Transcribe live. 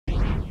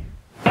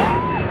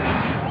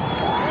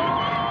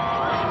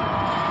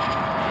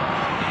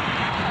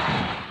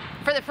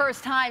For the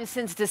first time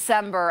since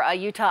December, a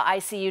Utah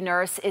ICU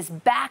nurse is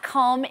back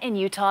home in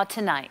Utah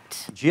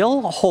tonight.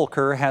 Jill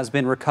Holker has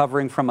been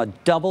recovering from a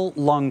double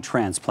lung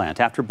transplant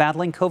after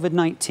battling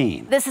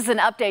COVID-19. This is an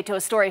update to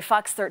a story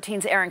Fox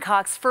 13's Aaron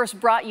Cox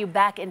first brought you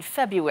back in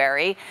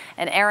February.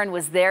 And Aaron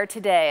was there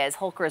today as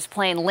Holker's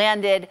plane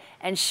landed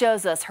and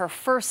shows us her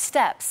first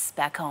steps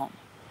back home.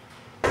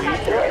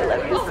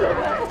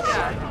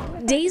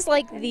 Days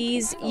like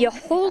these, you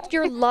hold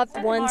your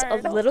loved ones a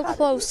little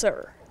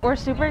closer. We're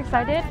super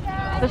excited,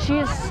 but she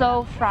is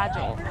so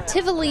fragile.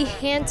 Tivoli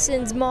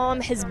Hansen's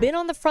mom has been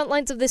on the front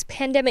lines of this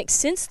pandemic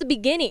since the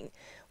beginning,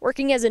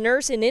 working as a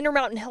nurse in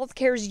Intermountain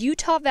Healthcare's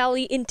Utah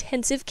Valley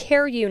Intensive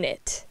Care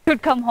Unit. She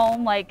would come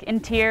home like in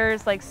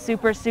tears, like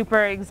super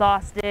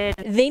exhausted.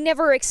 They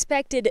never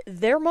expected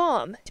their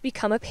mom to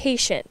become a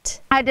patient.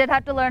 I did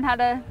have to learn how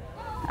to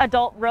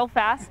adult real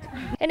fast.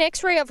 An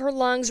x-ray of her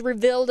lungs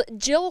revealed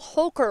Jill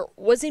Holker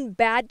was in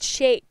bad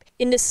shape.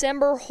 In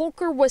December,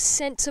 Holker was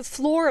sent to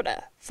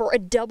Florida for a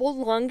double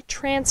lung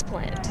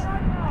transplant.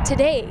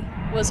 Today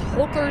was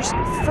Holker's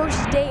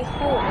first day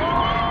home.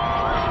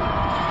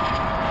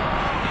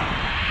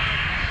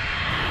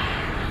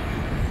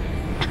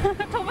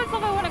 I told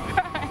myself I want to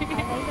cry.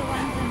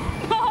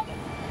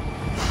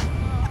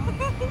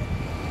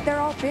 They're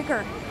all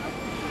bigger.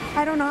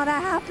 I don't know how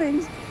that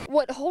happened.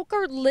 What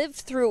Holker lived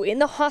through in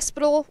the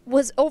hospital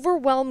was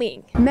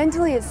overwhelming.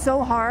 Mentally, it's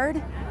so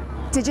hard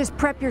to just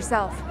prep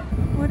yourself.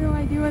 What do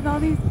I do with all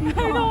these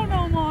people? I don't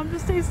know, Mom.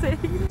 Just stay safe.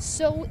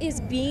 So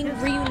is being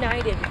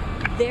reunited.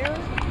 There,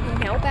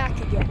 now back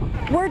again.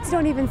 Words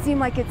don't even seem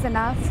like it's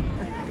enough.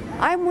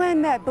 I'm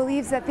one that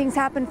believes that things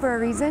happen for a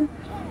reason.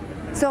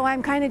 So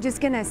I'm kind of just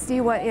gonna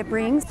see what it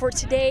brings. For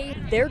today,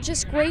 they're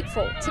just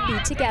grateful to be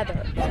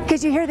together.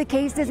 Because you hear the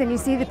cases and you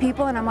see the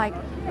people and I'm like,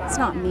 it's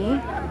not me.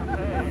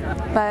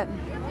 But,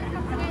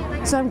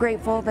 so I'm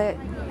grateful that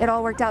it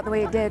all worked out the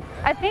way it did.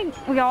 I think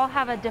we all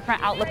have a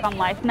different outlook on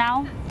life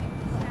now.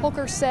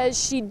 Holker says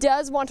she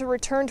does want to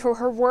return to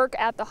her work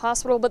at the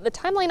hospital, but the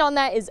timeline on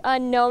that is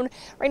unknown.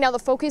 Right now, the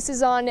focus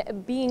is on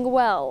being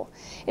well.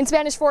 In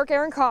Spanish Fork,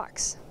 Aaron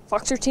Cox,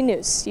 Fox 13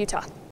 News, Utah.